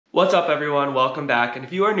What's up everyone, welcome back, and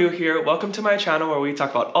if you are new here, welcome to my channel where we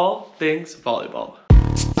talk about all things volleyball.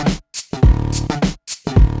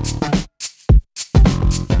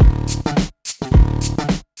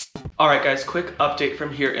 Alright guys, quick update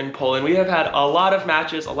from here in Poland. We have had a lot of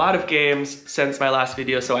matches, a lot of games since my last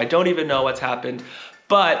video, so I don't even know what's happened.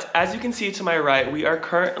 But as you can see to my right, we are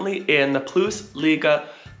currently in the Plus Liga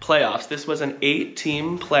playoffs. This was an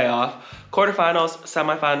 8-team playoff, quarterfinals,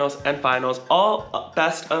 semifinals, and finals, all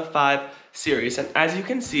best of 5 series. And as you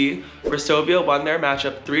can see, Resovia won their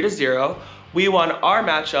matchup 3-0. We won our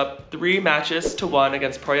matchup 3-1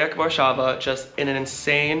 against Projekt Warszawa, just in an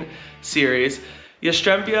insane series.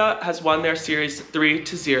 Jastrzębia has won their series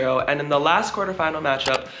 3-0, and in the last quarterfinal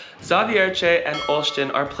matchup, Zawiercie and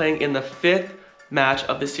Olsztyn are playing in the 5th match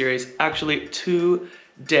of the series, actually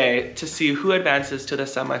today, to see who advances to the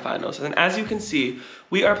semifinals. And as you can see,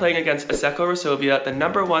 we are playing against Asseco Resovia, the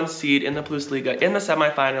 #1 seed in the Plus Liga, in the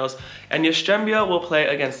semifinals, and Jastrzębia will play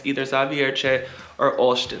against either Zawiercie or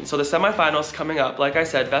Olsztyn. So the semifinals coming up, like I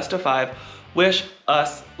said, best of 5. Wish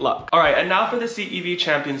us luck. All right, and now for the CEV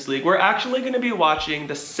Champions League. We're actually going to be watching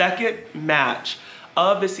the second match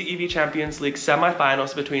of the CEV Champions League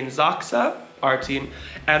semifinals between ZAKSA, our team,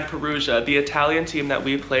 and Perugia, the Italian team that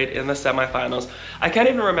we played in the semifinals. I can't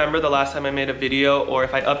even remember the last time I made a video or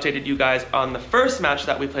if I updated you guys on the first match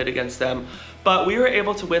that we played against them, but we were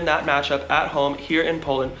able to win that matchup at home here in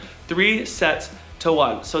Poland,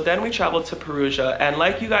 3-1. So then we traveled to Perugia, and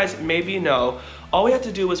like you guys maybe know, all we had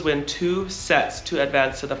to do was win 2 sets to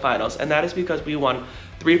advance to the finals, and that is because we won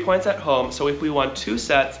 3 points at home. So if we won 2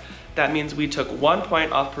 sets, that means we took 1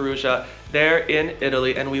 point off Perugia there in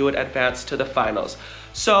Italy, and we would advance to the finals.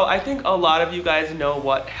 So I think a lot of you guys know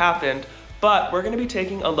what happened, but we're going to be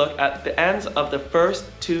taking a look at the ends of the first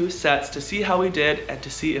 2 sets to see how we did and to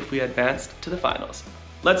see if we advanced to the finals.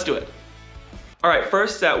 Let's do it. All right,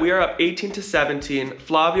 first set, we are up 18-17.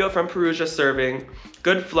 Flavio from Perugia serving.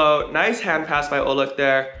 Good flow, nice hand pass by Oleg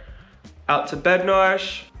there. Out to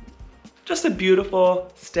Bednarz. Just a beautiful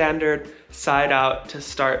standard side out to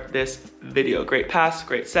start this video. Great pass,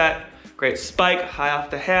 great set, great spike, high off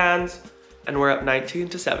the hands, and we're up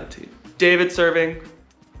 19-17. David serving,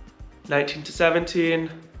 19-17.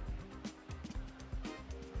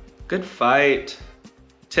 Good fight.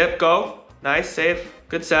 Tip, go, nice save,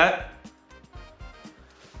 good set.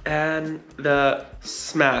 And the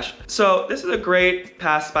smash. So this is a great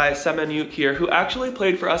pass by Semeniuk here, who actually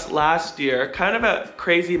played for us last year. Kind of a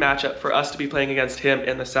crazy matchup for us to be playing against him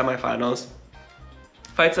in the semifinals.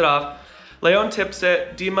 Fights it off. Leon tips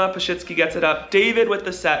it. Dima Pashitsky gets it up. David with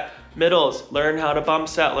the set. Middles, learn how to bump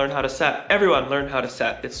set, learn how to set. Everyone learn how to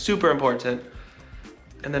set. It's super important.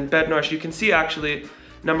 And then Bednarz, you can see actually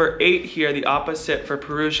number 8 here, the opposite for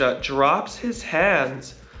Perugia, drops his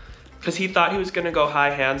hands because he thought he was gonna go high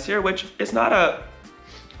hands here, which is not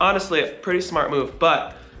honestly, a pretty smart move,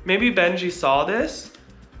 but maybe Benji saw this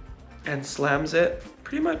and slams it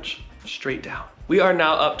pretty much straight down. We are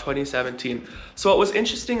now up 20-17. So what was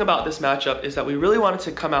interesting about this matchup is that we really wanted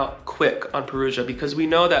to come out quick on Perugia because we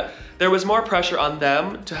know that there was more pressure on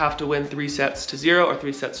them to have to win 3-0 or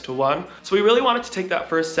 3-1. So we really wanted to take that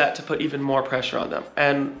first set to put even more pressure on them.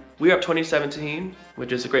 And we're up 20-17,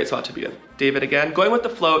 which is a great spot to be in. David again, going with the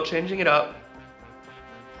float, changing it up.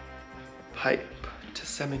 Pipe to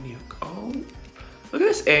Semeniuk. Oh, look at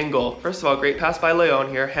this angle. First of all, great pass by Leon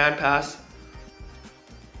here, hand pass.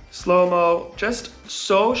 Slow-mo, just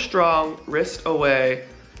so strong, wrist away.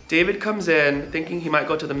 David comes in thinking he might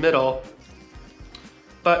go to the middle,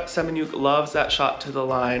 but Semeniuk loves that shot to the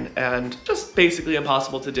line and just basically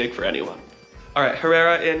impossible to dig for anyone. All right,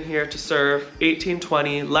 Herrera in here to serve,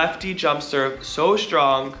 18-20, lefty jump serve, so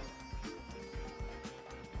strong.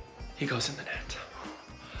 He goes in the net.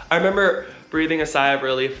 I remember breathing a sigh of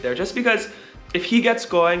relief there, just because if he gets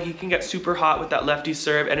going, he can get super hot with that lefty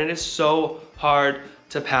serve, and it is so hard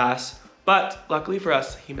to pass, but luckily for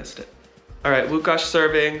us, he missed it. All right, Łukasz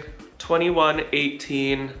serving,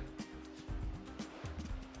 21-18.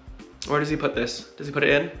 Where does he put this? Does he put it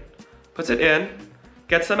in? Puts it in,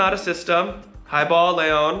 gets them out of system. High ball,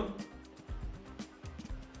 Leon.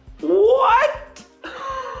 What?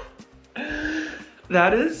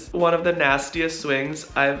 That is one of the nastiest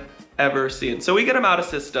swings I've ever seen. So we get him out of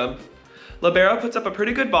system. Libero puts up a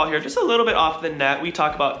pretty good ball here, just a little bit off the net. We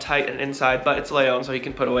talk about tight and inside, but it's Leon, so he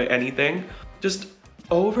can put away anything. Just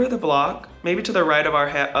over the block, maybe to the right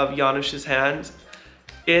of Janusz's hands,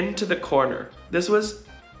 into the corner. This was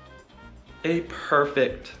a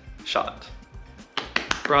perfect shot.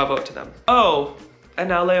 Bravo to them. Oh, and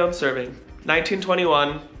now Leon serving.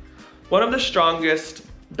 19-21. One of the strongest,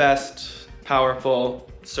 best, powerful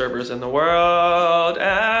servers in the world,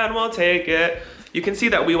 and we'll take it. You can see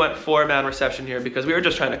that we went 4-man reception here because we were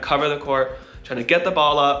just trying to cover the court, trying to get the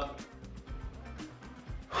ball up.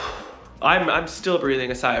 I'm still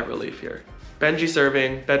breathing a sigh of relief here. Benji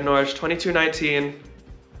serving, Bednorch, 22-19.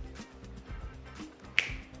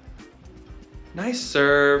 Nice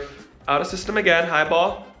serve. Out of system again, high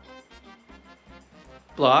ball.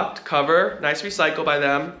 Blocked, cover, nice recycle by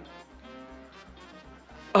them.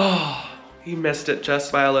 Oh, he missed it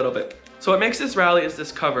just by a little bit. So what makes this rally is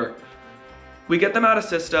this cover. We get them out of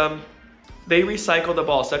system, they recycle the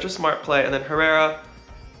ball, such a smart play, and then Herrera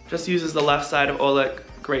just uses the left side of Oleg.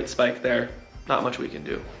 Great spike there, not much we can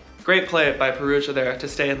do. Great play by Perugia there to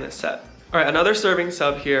stay in this set. All right, another serving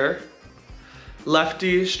sub here.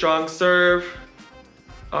 Lefty, strong serve,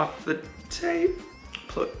 off the tape,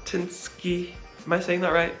 Plotinsky. Am I saying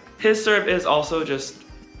that right? His serve is also just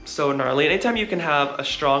so gnarly. Anytime you can have a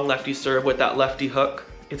strong lefty serve with that lefty hook,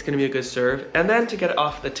 it's gonna be a good serve. And then to get it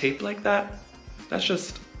off the tape like that, that's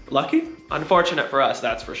just lucky. Unfortunate for us,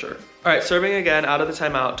 that's for sure. All right, serving again out of the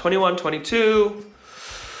timeout, 21-22.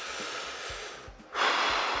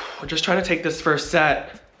 We're just trying to take this first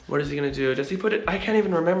set. What is he gonna do? Does he put it, I can't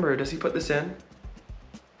even remember. Does he put this in?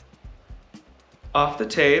 Off the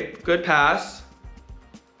tape, good pass.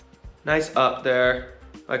 Nice up there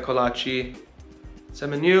by Kolachi.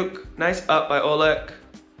 Semeniuk, nice up by Oleg.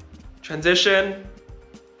 Transition.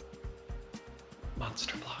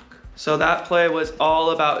 Monster block. So that play was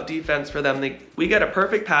all about defense for them. We get a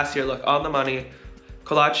perfect pass here, look, on the money.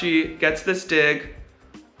 Kolachi gets this dig.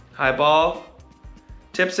 High ball.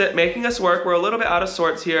 Tips it, making us work. We're a little bit out of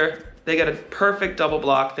sorts here. They get a perfect double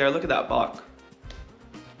block there. Look at that block.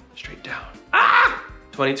 Straight down. Ah!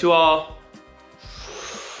 22 all.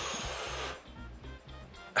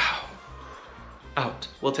 Ow. Out.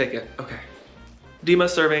 We'll take it. Okay. Dima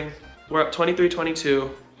serving. We're up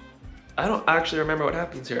 23-22. I don't actually remember what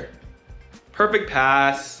happens here. Perfect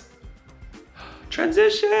pass.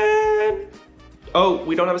 Transition. Oh,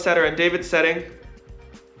 we don't have a setter, and David's setting.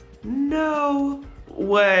 No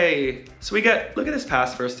way. So we get, look at this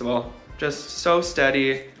pass first of all. Just so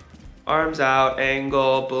steady. Arms out,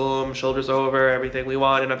 angle, boom, shoulders over, everything we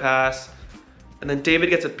want in a pass. And then David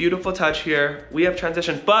gets a beautiful touch here. We have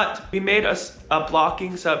transition, but we made a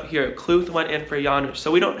blocking sub here. Kluth went in for Janusz, so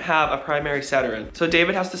we don't have a primary setter in. So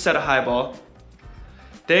David has to set a high ball.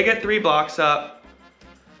 They get 3 blocks up,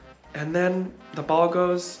 and then the ball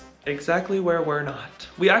goes exactly where we're not.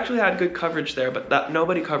 We actually had good coverage there, but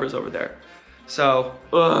nobody covers over there. So,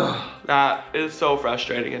 that is so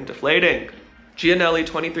frustrating and deflating. Gianelli,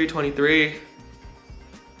 23-23.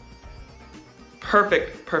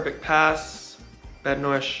 Perfect pass.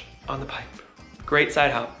 Bednorch on the pipe. Great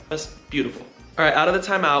side hop, just beautiful. All right, out of the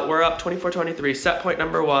timeout, we're up 24-23. Set point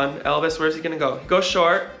number 1. Elvis, where's he gonna go? He goes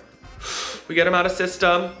short. We get him out of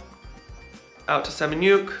system. Out to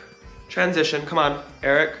Semeniuk. Transition, come on,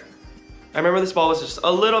 Erik. I remember this ball was just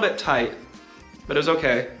a little bit tight, but it was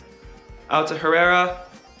okay. Out to Herrera.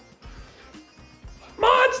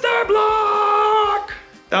 Monster block!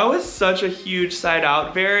 That was such a huge side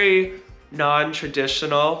out, very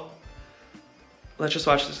non-traditional. Let's just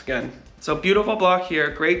watch this again. So beautiful block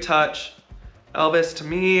here, great touch. Elvis to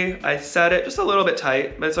me, I set it just a little bit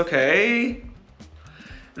tight, but it's okay.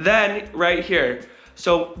 Then right here,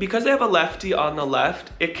 so because they have a lefty on the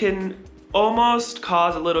left, it can almost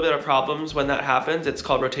cause a little bit of problems when that happens. It's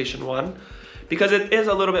called rotation 1, because it is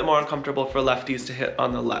a little bit more uncomfortable for lefties to hit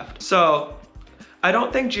on the left. So I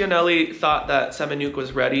don't think Gianelli thought that Semeniuk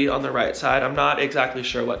was ready on the right side. I'm not exactly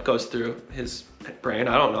sure what goes through his brain.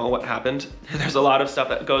 I don't know what happened. There's a lot of stuff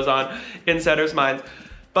that goes on in setters' minds.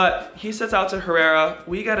 But he sets out to Herrera.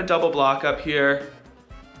 We got a double block up here.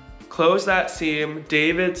 Close that seam.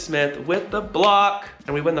 David Smith with the block.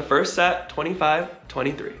 And we win the first set,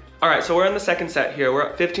 25-23. All right, so we're in the second set here. We're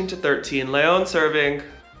up 15-13. Leon serving.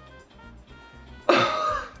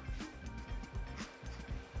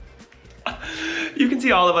 You can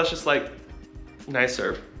see all of us just like, nice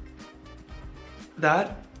serve.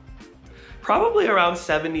 That, probably around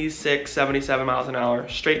 76, 77 miles an hour,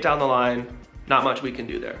 straight down the line. Not much we can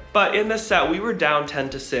do there. But in this set, we were down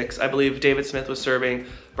 10-6. I believe David Smith was serving,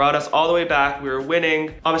 brought us all the way back. We were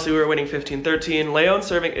winning. Obviously, we were winning 15-13. Leon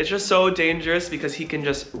serving is just so dangerous because he can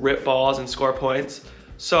just rip balls and score points.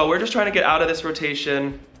 So we're just trying to get out of this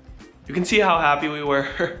rotation. You can see how happy we were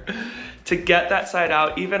to get that side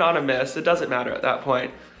out, even on a miss. It doesn't matter at that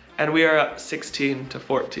point. And we are up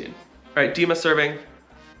 16-14. All right, Dima serving.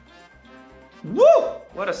 Woo!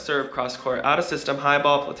 What a serve cross court. Out of system, high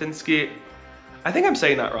ball, Platinsky. I think I'm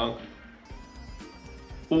saying that wrong.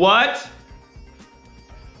 What?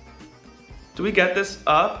 Do we get this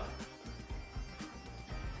up?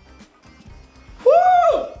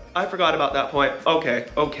 I forgot about that point.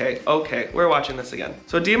 Okay. We're watching this again.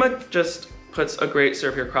 So Dima just puts a great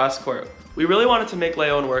serve here cross court. We really wanted to make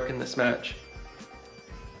Leon work in this match.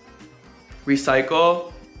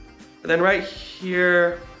 Recycle. And then right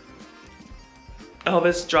here,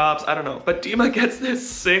 Elvis drops, I don't know. But Dima gets this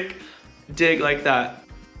sick dig like that.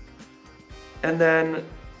 And then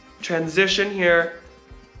transition here,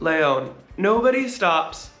 Leon. Nobody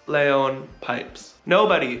stops Leon pipes.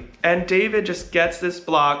 Nobody. And David just gets this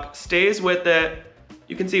block, stays with it.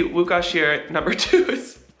 You can see Łukasz here, number 2,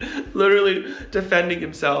 is literally defending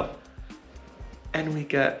himself. And we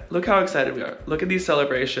get, look how excited we are. Look at these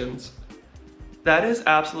celebrations. That is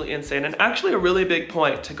absolutely insane. And actually a really big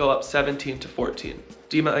point to go up 17-14.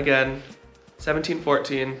 Dima again,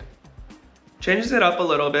 17-14. Changes it up a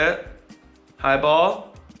little bit. High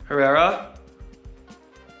ball, Herrera.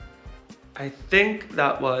 I think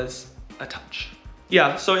that was a touch.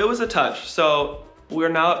 Yeah, so it was a touch. So we're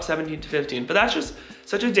now up 17-15, but that's just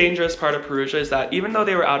such a dangerous part of Perugia is that even though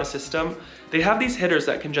they were out of system, they have these hitters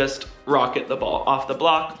that can just rocket the ball off the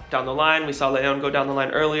block, down the line. We saw Leon go down the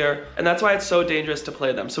line earlier, and that's why it's so dangerous to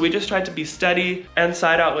play them. So we just tried to be steady and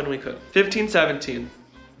side out when we could. 15-17,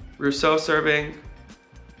 Rousseau serving,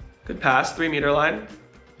 good pass, 3-meter line.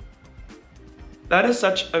 That is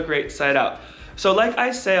such a great side out. So like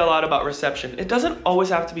I say a lot about reception, it doesn't always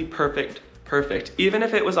have to be perfect. Even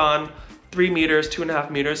if it was on 3 meters, 2.5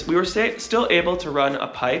 meters, we were still able to run a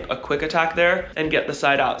pipe, a quick attack there, and get the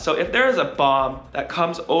side out. So if there is a bomb that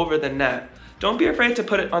comes over the net, don't be afraid to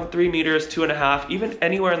put it on 3 meters, 2.5, even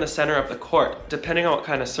anywhere in the center of the court, depending on what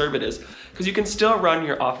kind of serve it is, because you can still run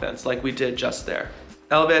your offense like we did just there.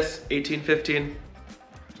 Elvis, 18-15,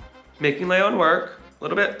 making Leon work, a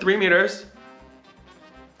little bit, 3 meters.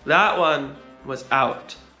 That one was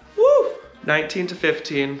out. Woo!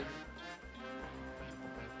 19-15.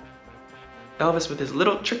 Elvis with his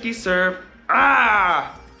little tricky serve.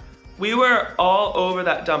 Ah! We were all over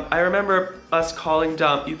that dump. I remember us calling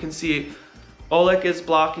dump. You can see Oleg is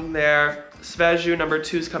blocking there. Sveju, number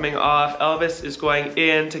 2, is coming off. Elvis is going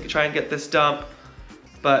in to try and get this dump.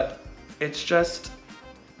 But it's just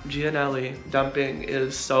Gianelli. Dumping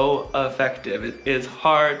is so effective. It is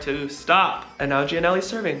hard to stop. And now Gianelli's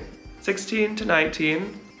serving.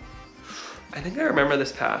 16-19. I think I remember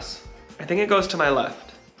this pass. I think it goes to my left.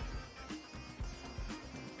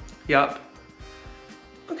 Yup.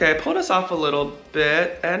 Okay, I pulled us off a little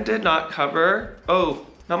bit and did not cover. Oh,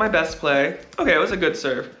 not my best play. Okay, it was a good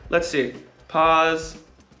serve. Let's see. Pause,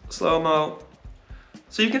 slow-mo.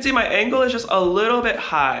 So you can see my angle is just a little bit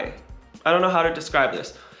high. I don't know how to describe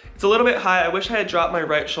this. It's a little bit high. I wish I had dropped my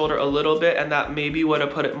right shoulder a little bit and that maybe would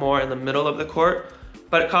have put it more in the middle of the court,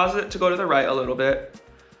 but it causes it to go to the right a little bit.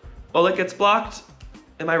 Oleg gets blocked.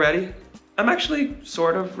 Am I ready? I'm actually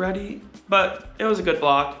sort of ready, but it was a good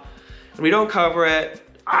block. And we don't cover it.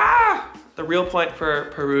 Ah! The real point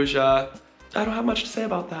for Perugia. I don't have much to say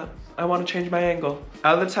about that. I want to change my angle.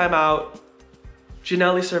 Out of the timeout.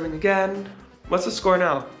 Gianelli serving again. What's the score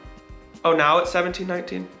now? Oh, now it's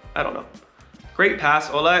 17-19? I don't know. Great pass,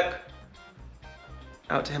 Oleg.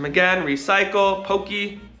 Out to him again. Recycle.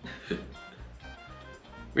 Pokey.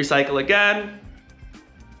 Recycle again.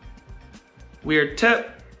 Weird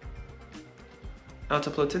tip. Out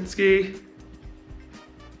to Plotinski.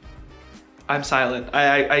 I'm silent.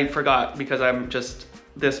 I forgot because I'm just,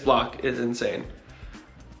 this block is insane.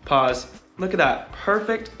 Pause. Look at that.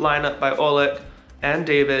 Perfect lineup by Oleg and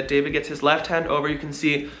David. David gets his left hand over. You can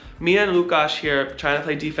see me and Łukasz here trying to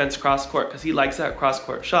play defense cross court because he likes that cross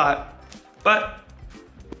court shot. But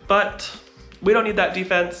we don't need that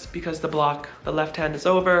defense because the block, the left hand is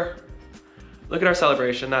over. Look at our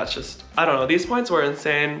celebration. That's just, I don't know. These points were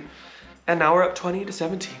insane. And now we're up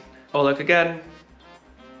 20-17. Oleg again.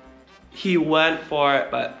 He went for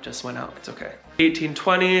it, but just went out. It's okay.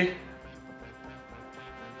 18-20.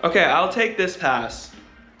 Okay, I'll take this pass.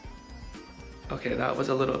 Okay, that was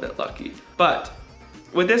a little bit lucky. But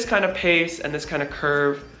with this kind of pace and this kind of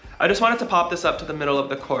curve, I just wanted to pop this up to the middle of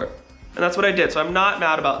the court. And that's what I did, so I'm not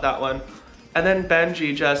mad about that one. And then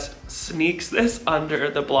Benji just sneaks this under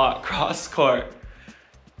the block cross court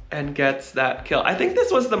and gets that kill. I think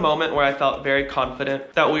this was the moment where I felt very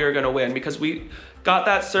confident that we were gonna win because we got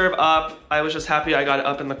that serve up. I was just happy I got it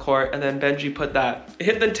up in the court, and then Benji put that,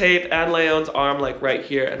 hit the tape and Leon's arm like right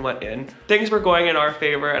here and went in. Things were going in our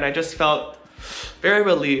favor and I just felt very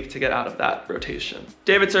relieved to get out of that rotation.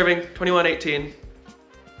 David serving, 21-18.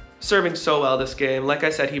 Serving so well this game. Like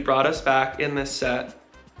I said, he brought us back in this set.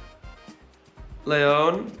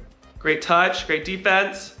 Leon, great touch, great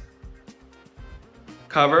defense.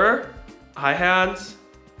 Cover, high hands.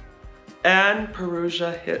 and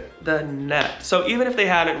Perugia hit the net. So even if they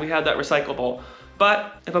hadn't, we had that recyclable.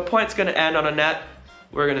 But if a point's gonna end on a net,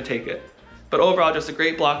 we're gonna take it. But overall, just a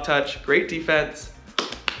great block touch, great defense.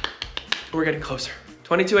 We're getting closer.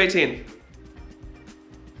 22-18.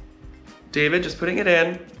 David just putting it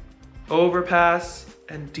in, overpass,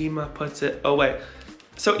 and Dima puts it away.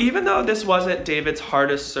 So even though this wasn't David's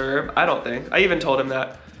hardest serve, I don't think, I even told him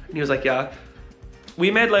that, and he was like, yeah,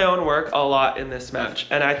 we made Leon work a lot in this match,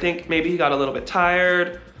 and I think maybe he got a little bit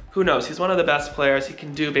tired. Who knows? He's one of the best players. He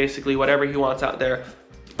can do basically whatever he wants out there.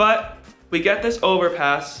 But we get this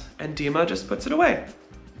overpass, and Dima just puts it away.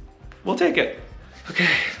 We'll take it. Okay,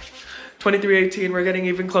 23-18, we're getting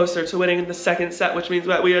even closer to winning the second set, which means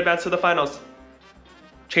that we advance to the finals.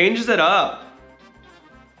 Changes it up.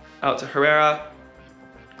 Out to Herrera.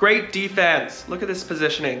 Great defense. Look at this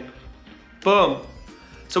positioning. Boom.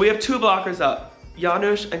 So we have two blockers up.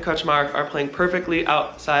 Janusz and Kaczmarek are playing perfectly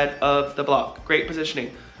outside of the block. Great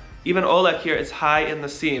positioning. Even Oleg here is high in the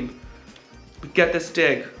seam. We get this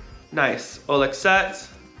dig. Nice. Oleg sets.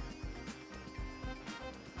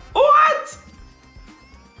 What?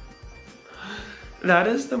 That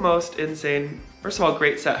is the most insane. First of all,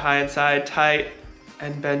 great set, high inside, tight,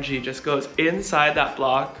 and Benji just goes inside that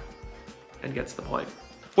block and gets the point.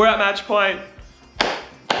 We're at match point.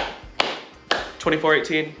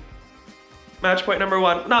 24-18. Match point number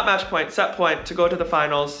one, not match point, set point to go to the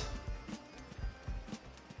finals.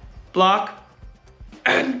 Block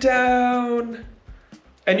and down.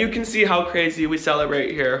 And you can see how crazy we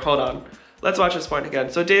celebrate here. Hold on, let's watch this point again.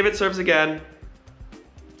 So David serves again.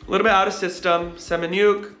 A little bit out of system,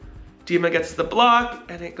 Semeniuk. Dima gets the block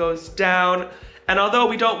and it goes down. And although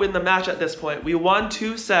we don't win the match at this point, we won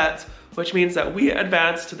 2 sets, which means that we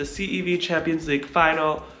advance to the CEV Champions League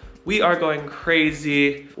final. We are going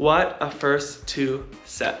crazy. What a first 2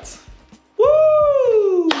 sets.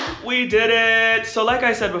 Woo! We did it! So like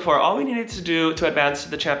I said before, all we needed to do to advance to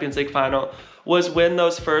the Champions League final was win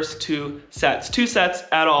those first 2 sets. 2 sets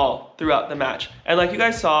at all throughout the match. And like you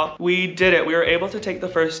guys saw, we did it. We were able to take the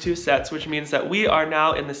first 2 sets, which means that we are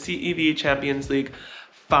now in the CEV Champions League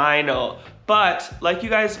final. But like you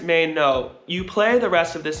guys may know, you play the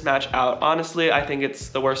rest of this match out. Honestly, I think it's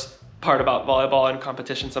the worst part about volleyball and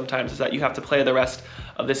competition sometimes is that you have to play the rest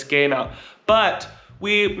of this game out. But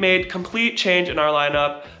we made complete change in our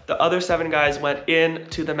lineup. The other 7 guys went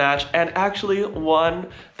into the match and actually won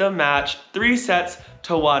the match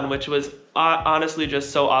 3-1, which was honestly just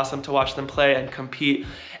so awesome to watch them play and compete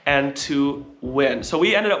and to win. So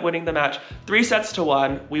we ended up winning the match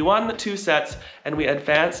 3-1. We won the 2 sets and we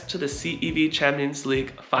advanced to the CEV Champions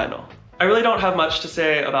League final. I really don't have much to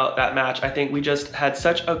say about that match. I think we just had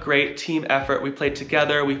such a great team effort. We played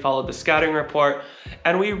together, we followed the scouting report,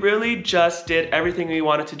 and we really just did everything we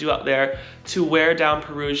wanted to do out there to wear down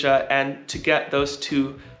Perugia and to get those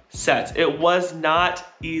 2 sets. It was not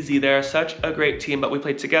easy. They're such a great team, but we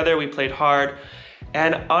played together, we played hard,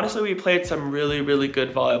 and honestly, we played some really, really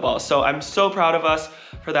good volleyball. So I'm so proud of us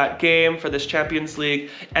for that game, for this Champions League,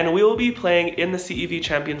 and we will be playing in the CEV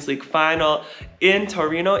Champions League final in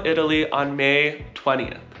Torino, Italy on May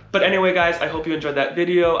 20th. But anyway, guys, I hope you enjoyed that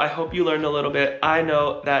video. I hope you learned a little bit. I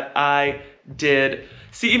know that I did.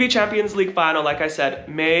 CEV Champions League final, like I said,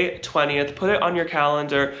 May 20th. Put it on your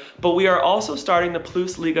calendar. But we are also starting the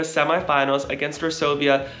Plus Liga semifinals against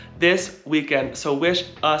Varsovia this weekend, so wish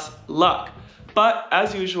us luck. But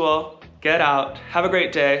as usual, get out, have a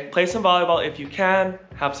great day, play some volleyball if you can,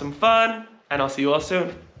 have some fun, and I'll see you all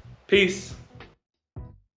soon. Peace.